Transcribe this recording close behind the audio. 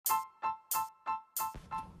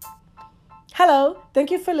Hello,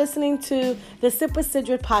 thank you for listening to the Sip with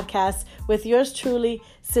Sidrid podcast with yours truly,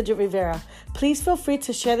 Sidrid Rivera. Please feel free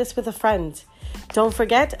to share this with a friend. Don't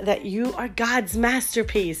forget that you are God's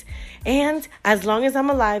masterpiece, and as long as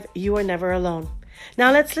I'm alive, you are never alone.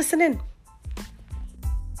 Now let's listen in.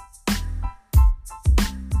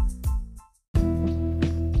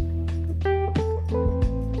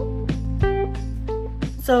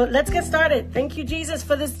 So let's get started. Thank you, Jesus,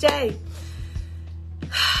 for this day.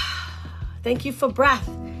 Thank you for breath.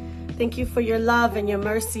 Thank you for your love and your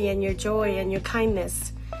mercy and your joy and your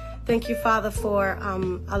kindness. Thank you, Father, for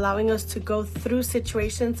allowing us to go through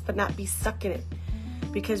situations but not be stuck in it.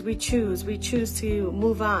 Because we choose to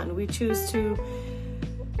move on. We choose to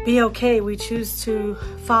be okay. We choose to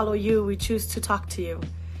follow you. We choose to talk to you.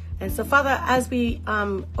 And so, Father, as we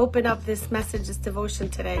open up this message, this devotion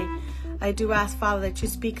today, I do ask, Father, that you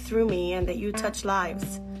speak through me and that you touch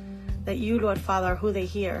lives. That you, Lord Father, are who they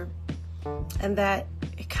hear. And that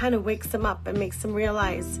it kind of wakes them up and makes them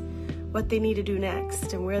realize what they need to do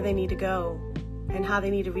next and where they need to go and how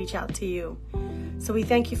they need to reach out to you. So we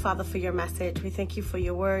thank you, Father, for your message. We thank you for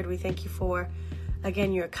your word. We thank you for,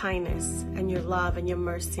 again, your kindness and your love and your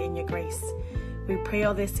mercy and your grace. We pray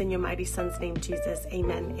all this in your mighty Son's name, Jesus.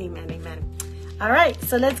 Amen, amen, amen. All right,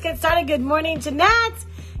 so let's get started. Good morning, Jeanette.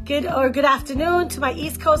 Good afternoon to my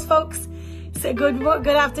East Coast folks. Say good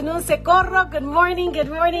afternoon, Socorro, good morning,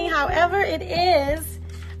 however it is,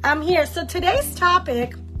 I'm here. So today's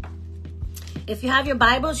topic, if you have your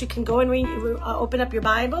Bibles, you can go and open up your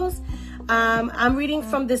Bibles. I'm reading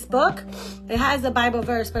from this book. It has a Bible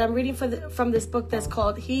verse, but I'm reading from this book that's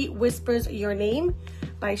called He Whispers Your Name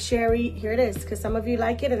by Sherry. Here it is, because some of you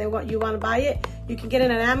like it and you want to buy it. You can get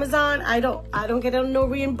it on Amazon. I don't get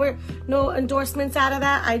no endorsements out of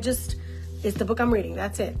that. It's the book I'm reading.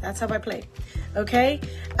 That's it. That's how I play. Okay?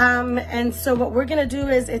 And so what we're going to do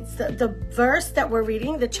is it's the verse that we're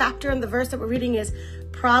reading. The chapter and the verse that we're reading is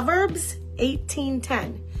Proverbs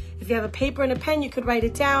 18:10. If you have a paper and a pen, you could write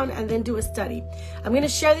it down and then do a study. I'm going to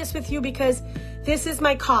share this with you because this is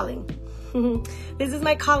my calling. This is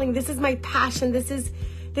my calling. This is my passion. This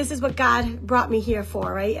is what God brought me here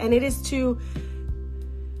for, right? And it is to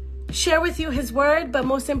share with you his word, but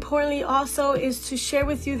most importantly also is to share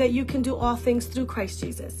with you that you can do all things through Christ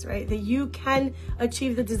Jesus, right? That you can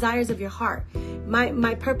achieve the desires of your heart.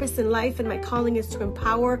 My purpose in life and my calling is to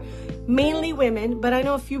empower mainly women, but I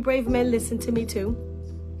know a few brave men listen to me too,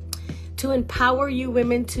 to empower you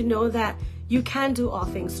women to know that you can do all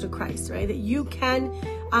things through Christ, right? That you can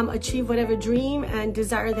achieve whatever dream and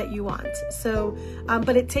desire that you want. So,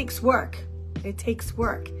 but it takes work. It takes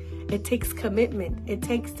work. It takes commitment. It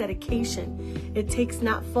takes dedication. It takes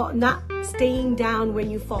not staying down when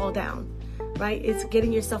you fall down, right? It's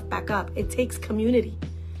getting yourself back up. It takes community,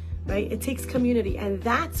 right? It takes community. And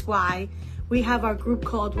that's why we have our group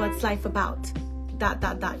called What's Life About?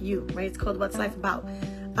 .you, right? It's called What's Life About?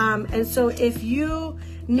 And so if you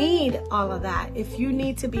need all of that, if you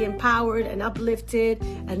need to be empowered and uplifted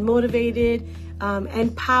and motivated,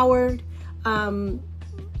 empowered,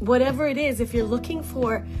 whatever it is, if you're looking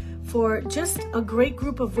for just a great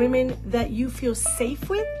group of women that you feel safe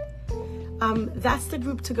with, that's the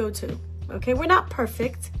group to go to. Okay, we're not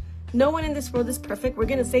perfect. No one in this world is perfect. We're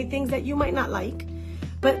going to say things that you might not like,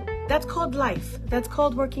 but that's called life. That's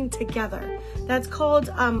called working together. That's called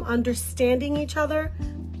understanding each other,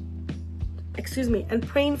 and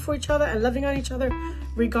praying for each other and loving on each other,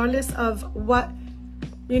 regardless of what,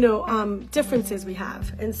 differences we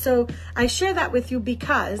have. And so I share that with you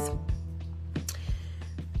because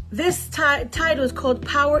this title is called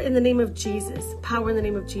Power in the Name of Jesus. Power in the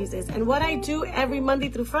Name of Jesus. And what I do every Monday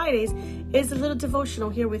through Fridays is a little devotional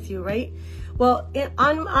here with you, right? Well,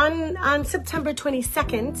 on September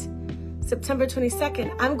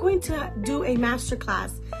 22nd, I'm going to do a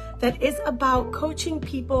masterclass that is about coaching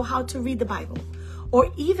people how to read the Bible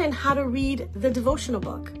or even how to read the devotional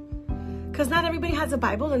book. Because not everybody has a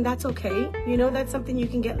Bible, and that's okay. That's something you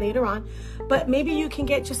can get later on. But maybe you can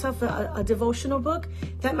get yourself a devotional book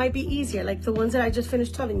that might be easier, like the ones that I just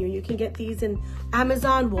finished telling you. You can get these in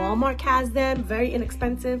Amazon. Walmart has them, very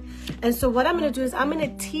inexpensive. And so what I'm going to do is I'm going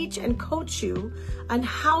to teach and coach you on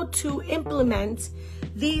how to implement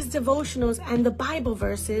these devotionals and the Bible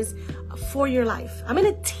verses for your life. I'm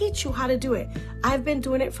going to teach you how to do it. I've been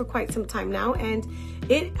doing it for quite some time now, and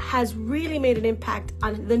it has really made an impact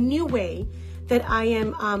on the new way that I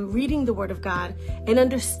am reading the Word of God and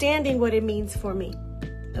understanding what it means for me.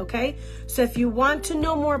 Okay? So if you want to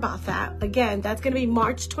know more about that, again, that's going to be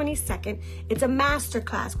March 22nd. It's a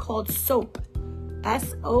masterclass called SOAP.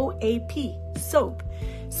 SOAP. SOAP.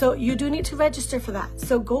 So you do need to register for that.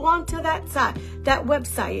 So go on to that site, that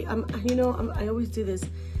website. I always do this.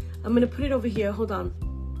 I'm going to put it over here. Hold on.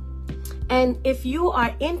 And if you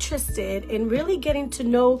are interested in really getting to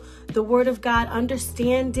know the Word of God,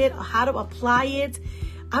 understand it, how to apply it,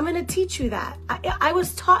 I'm going to teach you that. I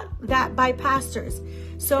was taught that by pastors.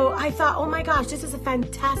 So I thought, oh my gosh, this is a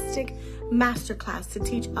fantastic masterclass to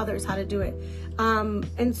teach others how to do it.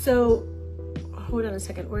 And so, hold on a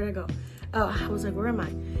second. Where did I go? Oh, I was like, where am I?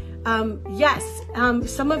 Yes,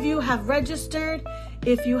 some of you have registered.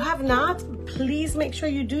 If you have not, please make sure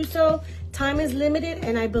you do so. Time is limited,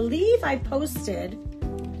 and I believe I posted.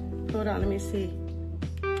 Hold on, let me see.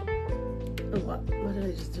 Oh, what did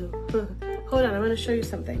I just do? Hold on, I'm going to show you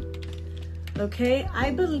something. Okay,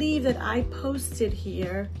 I believe that I posted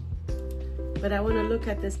here, but I want to look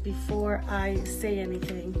at this before I say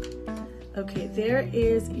anything. Okay, there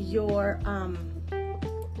is your, and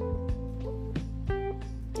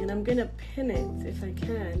I'm going to pin it if I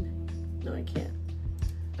can. No, I can't.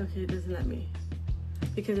 Okay, it doesn't let me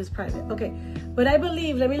because it's private. Okay, but I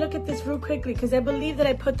believe, let me look at this real quickly, because I believe that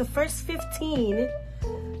I put the first 15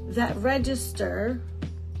 that register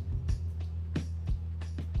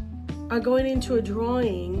are going into a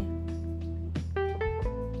drawing.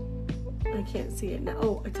 I can't see it now.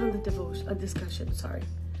 Oh, it's on the devotion, a discussion, sorry.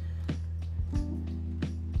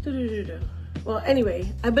 Well,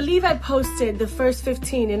 anyway, I believe I posted the first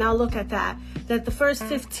 15, and I'll look at that the first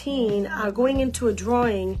 15 are going into a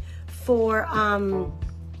drawing for an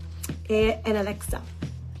Alexa.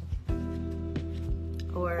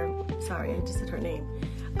 Or, sorry, I just said her name.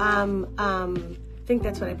 I think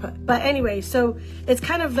that's what I put. But anyway, so it's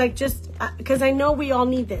kind of like just, because I know we all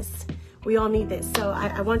need this. We all need this. So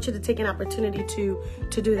I want you to take an opportunity to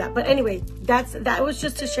do that. But anyway, that was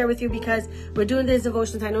just to share with you, because we're doing these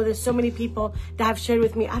devotions. I know there's so many people that have shared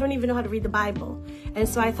with me, I don't even know how to read the Bible. And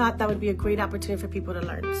so I thought that would be a great opportunity for people to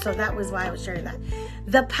learn. So that was why I was sharing that.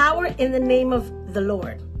 The power in the name of the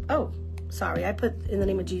Lord. Oh, sorry. I put in the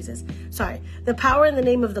name of Jesus. Sorry. The power in the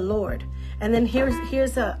name of the Lord. And then here's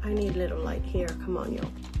I need a little light here. Come on, yo.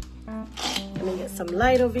 Let me get some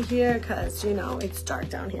light over here, because, it's dark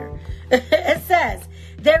down here. It says,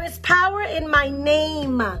 there is power in my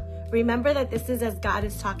name. Remember that this is as God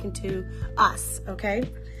is talking to us, okay?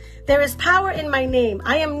 There is power in my name.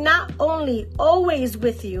 I am not only always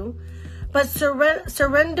with you, but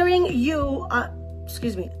surrounding you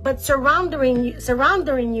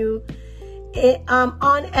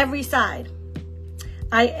on every side.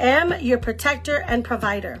 I am your protector and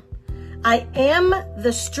provider. I am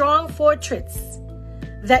the strong fortress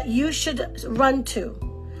that you should run to.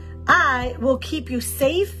 I will keep you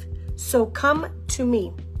safe, so come to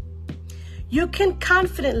me. You can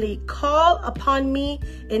confidently call upon me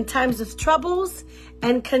in times of troubles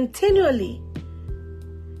and continually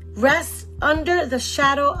rest under the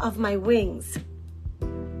shadow of my wings.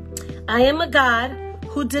 I am a God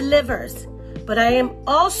who delivers, but I am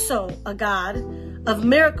also a God of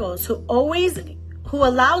miracles who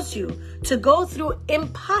allows you to go through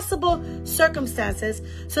impossible circumstances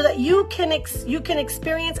so that you can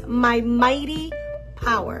experience my mighty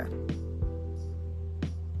power.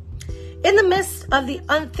 In the midst of the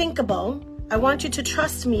unthinkable, I want you to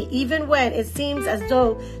trust me even when it seems as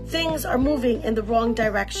though things are moving in the wrong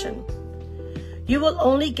direction. You will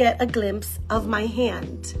only get a glimpse of my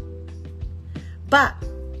hand. But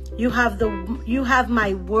you have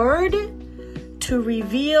my word to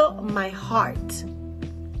reveal my heart.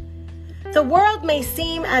 The world may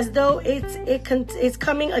seem as though it's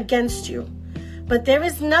coming against you, but there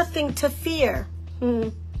is nothing to fear.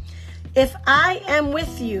 If I am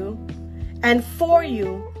with you and for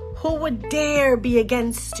you, who would dare be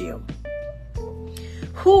against you?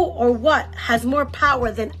 Who or what has more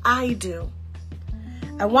power than I do?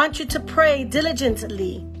 I want you to pray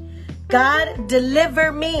diligently. God,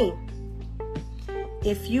 deliver me.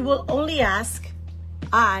 If you will only ask,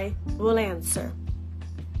 I will answer.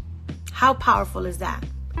 How powerful is that?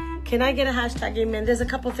 Can I get a hashtag amen? There's a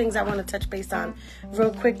couple things I want to touch base on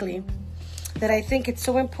real quickly that I think it's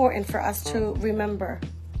so important for us to remember.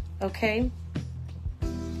 Okay?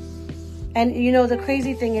 And the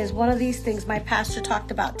crazy thing is, one of these things my pastor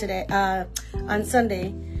talked about today, on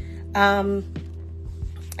Sunday, and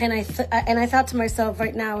I thought to myself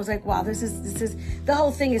right now, I was like, wow, this is the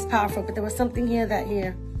whole thing is powerful, but there was something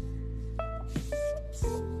here.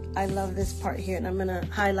 I love this part here, and I'm going to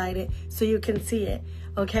highlight it so you can see it,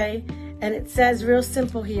 okay? And it says real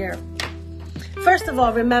simple here. First of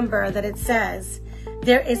all, remember that it says,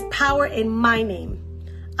 there is power in my name.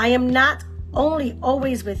 I am not only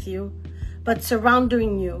always with you, but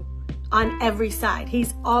surrounding you on every side.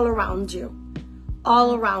 He's all around you,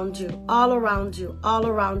 all around you, all around you, all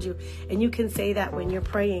around you. And you can say that when you're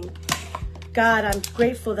praying. God, I'm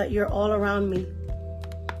grateful that you're all around me.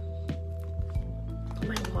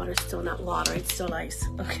 My water's still not water, it's still ice.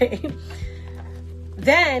 Okay.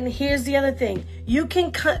 Then here's the other thing. You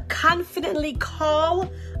can confidently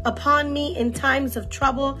call upon me in times of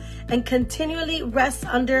trouble and continually rest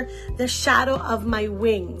under the shadow of my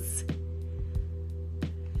wings.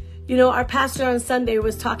 You know, our pastor on Sunday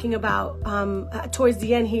was talking about, towards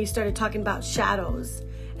the end, he started talking about shadows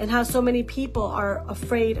and how so many people are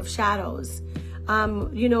afraid of shadows.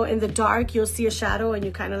 You know, in the dark, you'll see a shadow and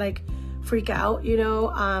you kind of like freak out, you know,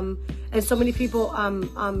 and so many people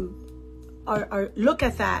are look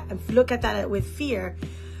at that with fear.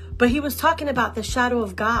 But he was talking about the shadow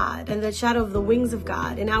of God and the shadow of the wings of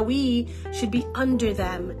God and how we should be under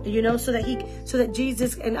them, you know, so that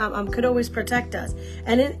Jesus could always protect us.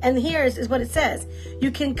 And here is what it says.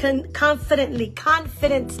 You can confidently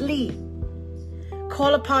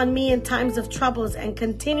call upon me in times of troubles and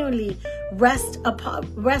continually rest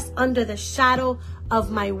under the shadow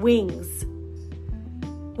of my wings.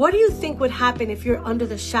 What do you think would happen if you're under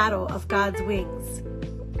the shadow of God's wings?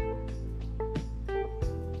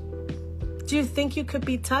 Do you think you could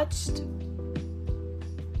be touched?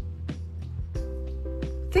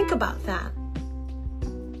 Think about that.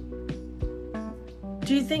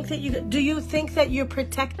 Do you think that you're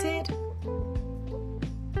protected?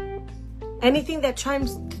 Anything that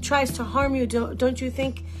tries to harm you, don't you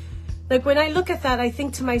think? Like when I look at that, I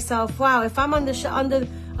think to myself, wow, if I'm under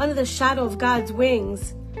the shadow of God's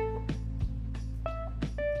wings,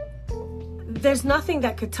 there's nothing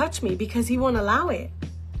that could touch me because he won't allow it.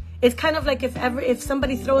 It's kind of like if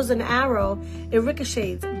somebody throws an arrow, it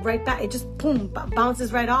ricochets right back. It just boom,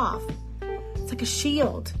 bounces right off. It's like a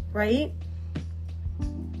shield, right?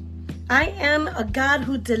 I am a God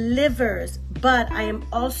who delivers, but I am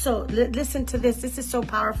also, listen to this. This is so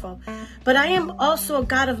powerful. But I am also a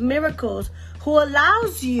God of miracles who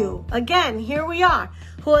allows you, again, here we are,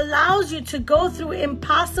 who allows you to go through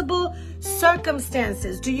impossible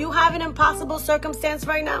circumstances. Do you have an impossible circumstance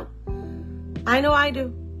right now? I know I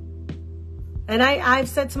do. And I've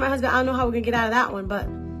said to my husband, I don't know how we're going to get out of that one, but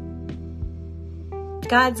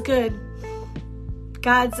God's good.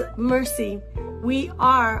 God's mercy. We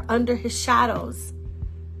are under his shadows,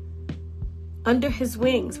 under his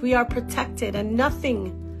wings. We are protected, and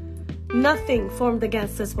nothing formed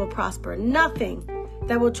against us will prosper. Nothing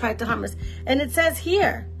that will try to harm us. And it says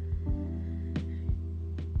here,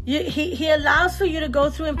 he allows for you to go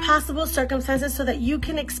through impossible circumstances so that you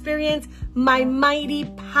can experience my mighty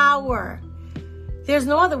power. There's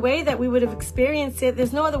no other way that we would have experienced it.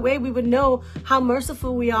 There's no other way we would know how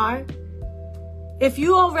merciful we are. If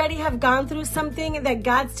you already have gone through something that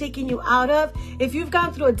God's taking you out of, if you've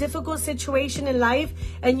gone through a difficult situation in life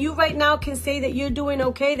and you right now can say that you're doing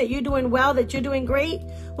okay, that you're doing well, that you're doing great,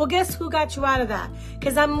 well, guess who got you out of that?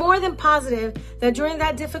 Because I'm more than positive that during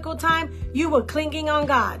that difficult time, you were clinging on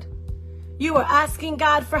God. You were asking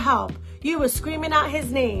God for help. You were screaming out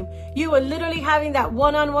his name. You were literally having that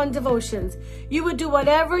one-on-one devotions. You would do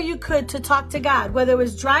whatever you could to talk to God, whether it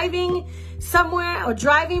was driving somewhere or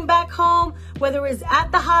driving back home, whether it was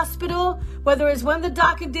at the hospital, whether it's when the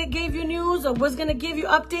doctor gave you news or was going to give you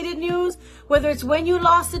updated news, whether it's when you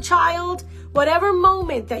lost a child, whatever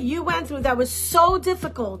moment that you went through that was so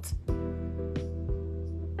difficult,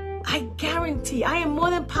 I guarantee, I am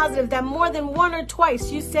more than positive that more than one or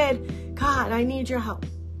twice you said, God, I need your help.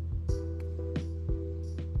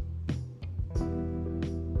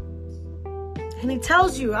 And he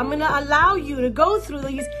tells you, I'm going to allow you to go through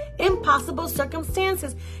these impossible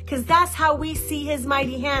circumstances because that's how we see his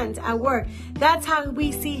mighty hand at work. That's how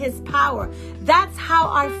we see his power. That's how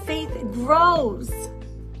our faith grows.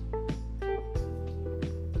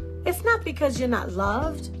 It's not because you're not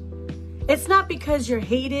loved. It's not because you're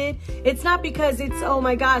hated. It's not because it's, oh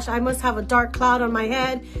my gosh, I must have a dark cloud on my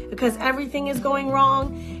head because everything is going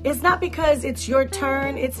wrong. It's not because it's your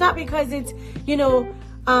turn. It's not because it's,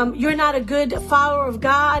 you're not a good follower of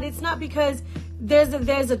God. It's not because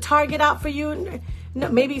there's a target out for you. No,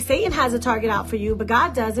 maybe Satan has a target out for you, but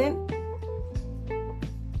God doesn't.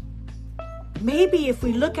 Maybe if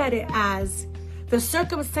we look at it as the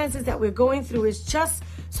circumstances that we're going through is just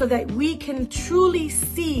so that we can truly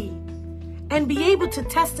see and be able to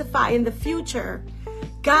testify in the future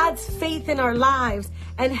God's faith in our lives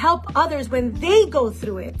and help others when they go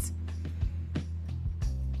through it.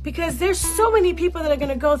 Because there's so many people that are going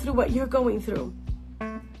to go through what you're going through.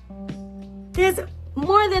 There's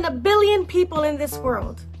more than 1 billion people in this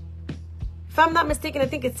world. If I'm not mistaken, I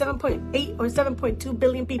think it's 7.8 or 7.2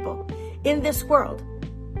 billion people in this world.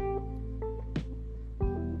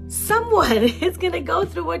 someone is going to go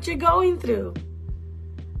through what you're going through.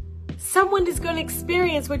 Someone is going to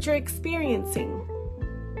experience what you're experiencing.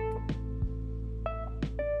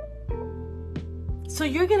 So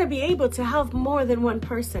you're going to be able to help more than one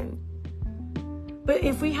person. But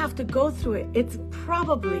if we have to go through it, it's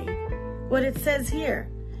probably what it says here.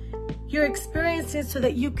 You're experiencing so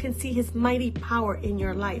that you can see his mighty power in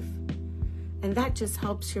your life. And that just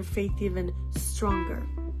helps your faith even stronger.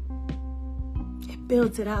 It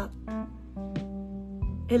builds it up.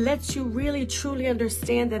 It lets you really truly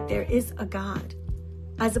understand that there is a God,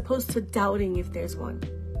 as opposed to doubting if there's one.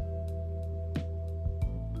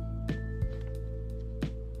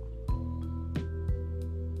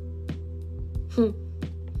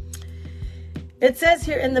 It says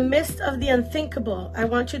here, in the midst of the unthinkable, I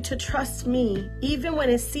want you to trust me, even when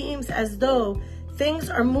it seems as though things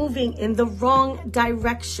are moving in the wrong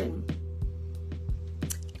direction.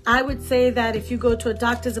 I would say that if you go to a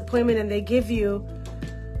doctor's appointment and they give you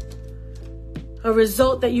a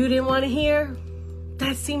result that you didn't want to hear,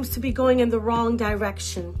 that seems to be going in the wrong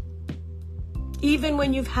direction. Even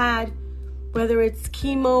when you've had, whether it's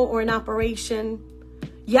chemo or an operation.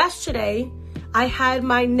 Yesterday, I had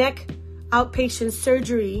my neck outpatient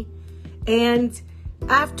surgery, and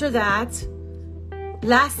after that,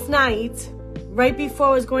 last night, right before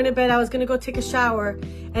I was going to bed, I was going to go take a shower,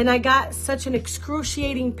 and I got such an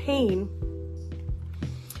excruciating pain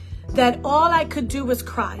that all I could do was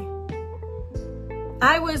cry.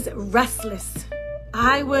 I was restless.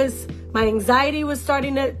 My anxiety was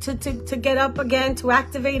starting to get up again, to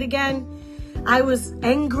activate again. I was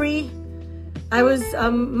angry.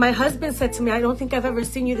 My husband said to me, I don't think I've ever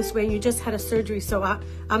seen you this way, and you just had a surgery, so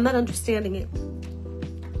I'm not understanding it.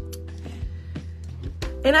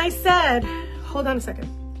 And I said, hold on a second.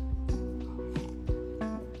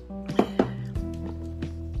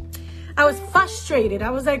 I was frustrated. I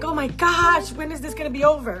was like, oh my gosh, when is this going to be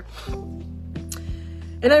over?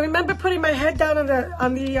 And I remember putting my head down on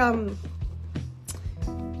the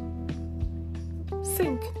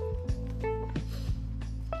sink.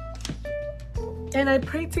 And I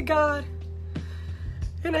prayed to God.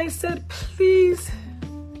 And I said, please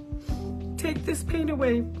take this pain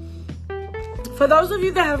away. For those of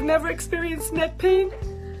you that have never experienced neck pain,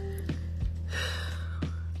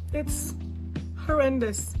 it's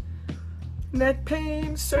horrendous. Neck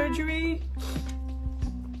pain, surgery.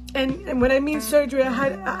 And when I mean surgery,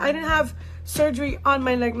 I didn't have surgery on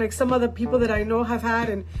my neck like some other people that I know have had,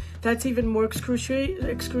 and that's even more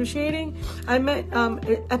excruciating. I meant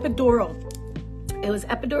epidural. It was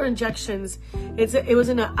epidural injections. It was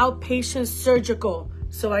in an outpatient surgical.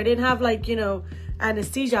 So I didn't have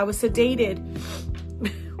anesthesia. I was sedated,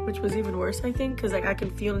 which was even worse, I think, because I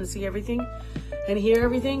can feel and see everything and hear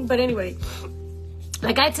everything. But anyway,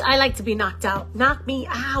 I like to be knocked out. Knock me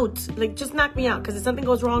out. Just knock me out. Because if something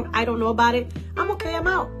goes wrong, I don't know about it. I'm okay. I'm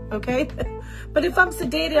out. Okay? But if I'm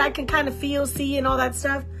sedated, I can kind of feel, see, and all that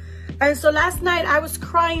stuff. And so last night, I was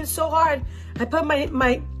crying so hard. I put my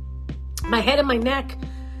head and my neck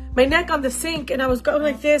on the sink, and I was going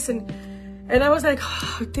like this, and I was like,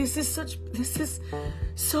 oh, this is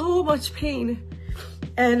so much pain.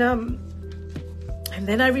 And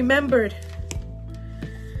then I remembered,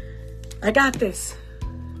 I got this.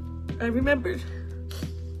 I remembered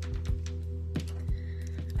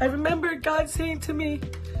God saying to me,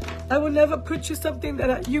 I will never put you something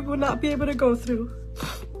that you will not be able to go through.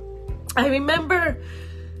 I remember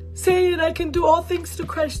saying I can do all things through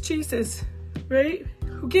Christ Jesus, right?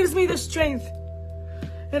 Who gives me the strength.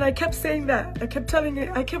 And I kept saying that. I kept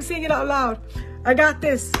saying it out loud. I got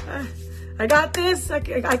this. I got this. I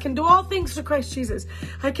can do all things through Christ Jesus.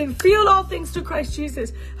 I can feel all things through Christ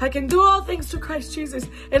Jesus. I can do all things through Christ Jesus.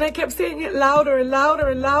 And I kept saying it louder and louder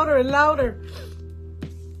and louder and louder.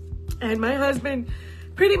 And my husband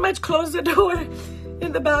pretty much closed the door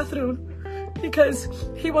in the bathroom because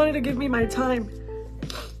he wanted to give me my time.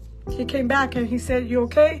 He came back and he said, you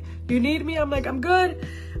okay? You need me? I'm like, I'm good.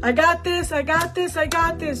 I got this. I got this. I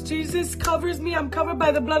got this. Jesus covers me. I'm covered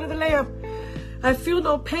by the blood of the Lamb. I feel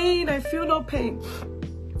no pain. I feel no pain.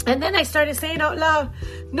 And then I started saying out loud,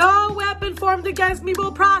 no weapon formed against me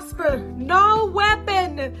will prosper. No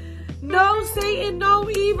weapon. No Satan, no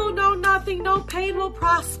evil, no nothing, no pain will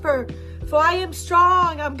prosper. For I am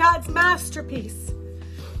strong. I'm God's masterpiece.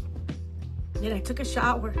 And I took a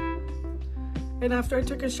shower. And after I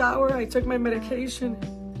took a shower, I took my medication.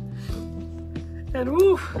 And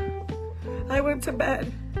I went to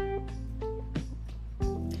bed.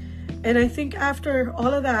 And I think after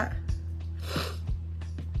all of that,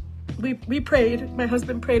 we prayed. My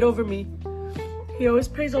husband prayed over me. He always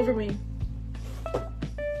prays over me.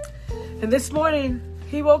 And this morning,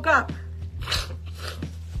 he woke up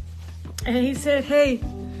and he said, "Hey,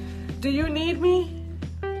 do you need me?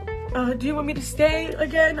 Do you want me to stay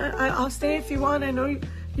again? I'll stay if you want. I know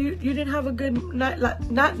you didn't have a good night,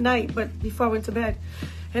 not night, but before I went to bed."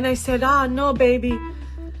 And I said, "No, baby.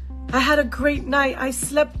 I had a great night. I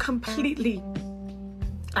slept completely.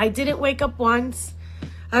 I didn't wake up once.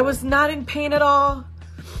 I was not in pain at all.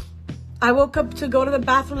 I woke up to go to the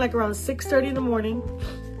bathroom like around 6:30 in the morning.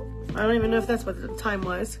 I don't even know if that's what the time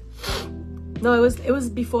was. No, it was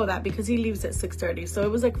before that because he leaves at 6:30. So it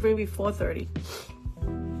was like maybe 4:30.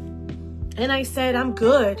 And I said, I'm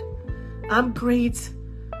good. I'm great.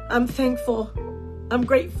 I'm thankful. I'm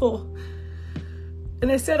grateful. And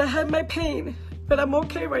I said, I had my pain, but I'm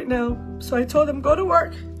okay right now. So I told him, go to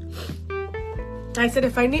work. I said,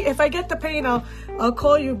 if I get the pain, I'll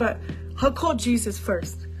call you, but I'll call Jesus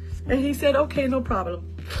first. And he said, okay, no problem.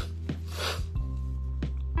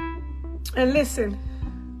 And listen,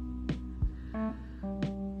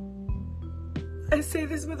 I say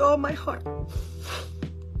this with all my heart.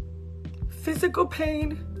 Physical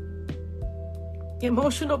pain,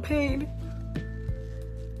 emotional pain,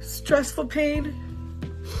 stressful pain,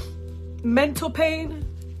 mental pain.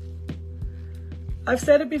 I've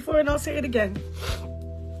said it before and I'll say it again.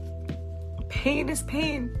 Pain is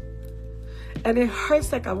pain. And it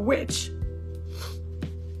hurts like a witch.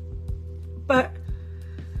 But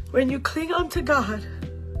when you cling on to God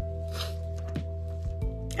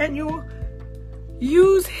and you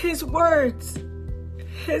use His words,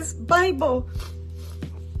 His Bible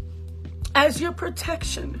as your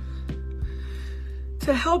protection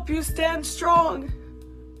to help you stand strong,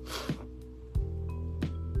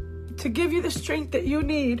 to give you the strength that you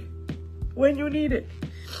need when you need it.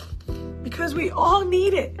 Because we all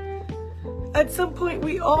need it. At some point,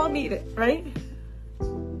 we all need it, right?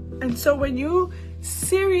 And so when you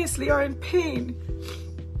seriously are in pain,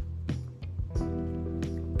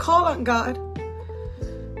 call on God.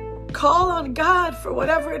 Call on God for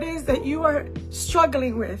whatever it is that you are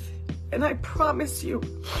struggling with. And I promise you,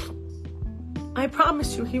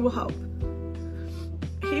 He will help.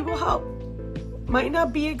 He will help. Might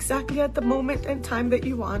not be exactly at the moment and time that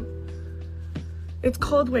you want. It's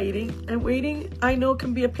called waiting. And waiting, I know,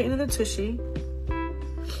 can be a pain in the tushy.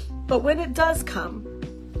 But when it does come,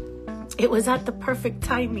 it was at the perfect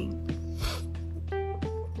timing.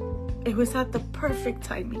 It was at the perfect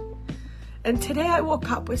timing. And today I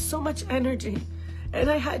woke up with so much energy.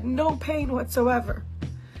 And I had no pain whatsoever.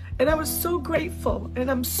 And I was so grateful.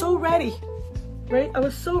 And I'm so ready. Right? I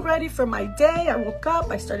was so ready for my day. I woke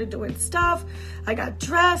up. I started doing stuff. I got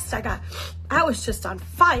dressed. I was just on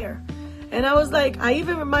fire. And I was like, I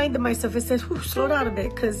even reminded myself, I said, slow down a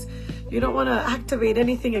bit because you don't want to activate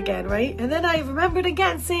anything again, right? And then I remembered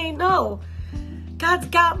again saying, no, God's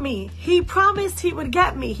got me. He promised He would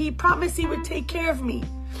get me. He promised He would take care of me.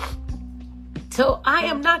 So I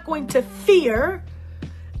am not going to fear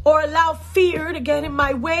or allow fear to get in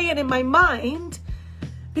my way and in my mind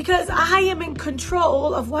because I am in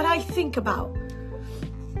control of what I think about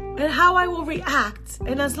and how I will react.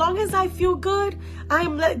 And as long as I feel good,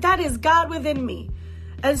 that is God within me.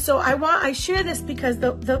 And so I share this because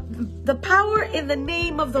the power in the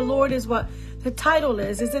name of the Lord is what the title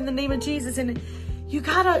is in the name of Jesus. And we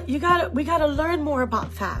gotta learn more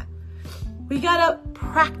about that. We gotta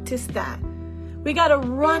practice that. We gotta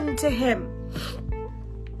run to Him.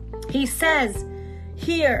 He says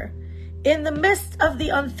here, in the midst of the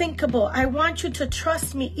unthinkable, I want you to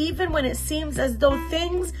trust me even when it seems as though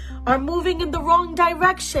things are moving in the wrong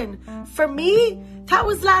direction. For me, that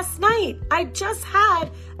was last night. I just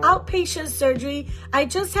had outpatient surgery. I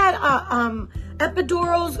just had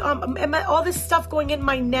epidurals, all this stuff going in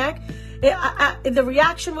my neck. The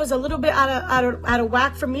reaction was a little bit out of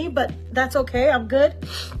whack for me, but that's okay. I'm good.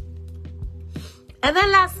 And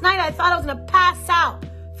then last night, I thought I was going to pass out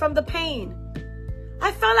from the pain.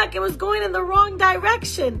 I felt like it was going in the wrong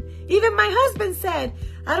direction. Even my husband said,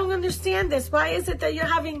 I don't understand this. Why is it that you're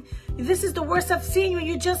having, this is the worst I've seen you.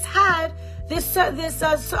 You just had this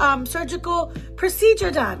surgical procedure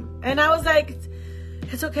done. And I was like,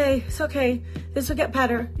 it's okay. It's okay. This will get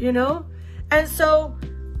better, you know? And so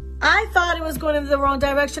I thought it was going in the wrong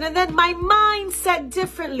direction. And then my mind said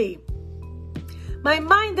differently. My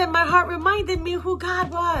mind and my heart reminded me who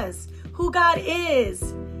God was, who God is.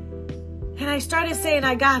 And I started saying,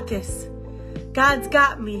 I got this. God's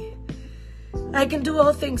got me. I can do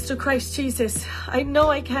all things through Christ Jesus. I know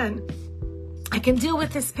I can. I can deal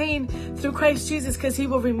with this pain through Christ Jesus because He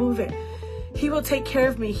will remove it. He will take care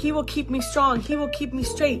of me. He will keep me strong. He will keep me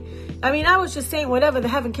straight. I mean, I was just saying whatever the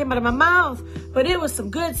heaven came out of my mouth, but it was some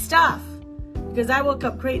good stuff because I woke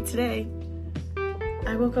up great today.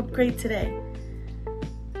 I woke up great today.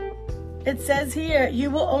 It says here,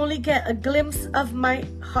 you will only get a glimpse of my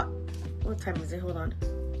heart. What time is it? Hold on.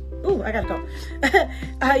 Ooh, I gotta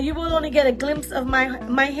go. You will only get a glimpse of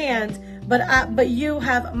my hand, but you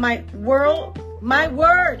have my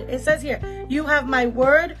word. It says here, you have my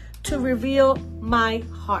word to reveal my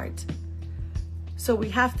heart. So we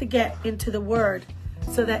have to get into the word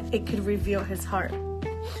so that it could reveal his heart.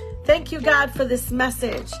 Thank you, God, for this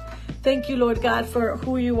message. Thank you, Lord God, for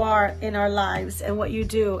who you are in our lives and what you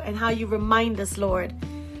do and how you remind us, Lord,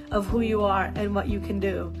 of who you are and what you can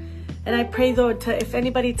do. And I pray, Lord, if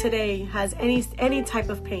anybody today has any type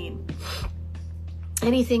of pain,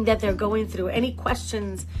 anything that they're going through, any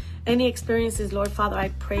questions, any experiences, Lord Father, I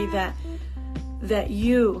pray that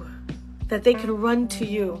they can run to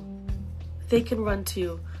you. They can run to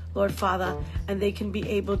you, Lord Father, and they can be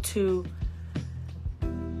able to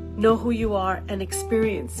know who you are and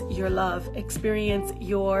experience your love, experience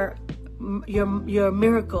your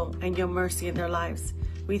miracle and your mercy in their lives.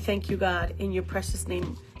 We thank you, God, in your precious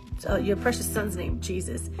name, your precious Son's name,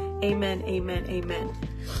 Jesus. Amen, amen, amen.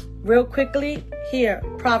 Real quickly here,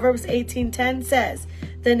 Proverbs 18:10 says,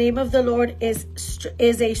 the name of the Lord is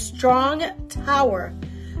a strong tower.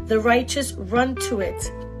 The righteous run to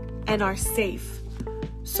it and are safe.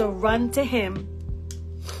 So run to him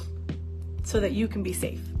so that you can be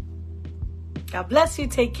safe. God bless you.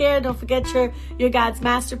 Take care. Don't forget you're God's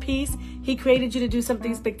masterpiece. He created you to do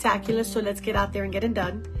something spectacular. So let's get out there and get it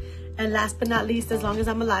done. And last but not least, as long as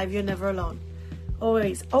I'm alive, you're never alone.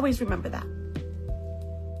 Always, always remember that.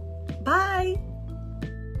 Bye.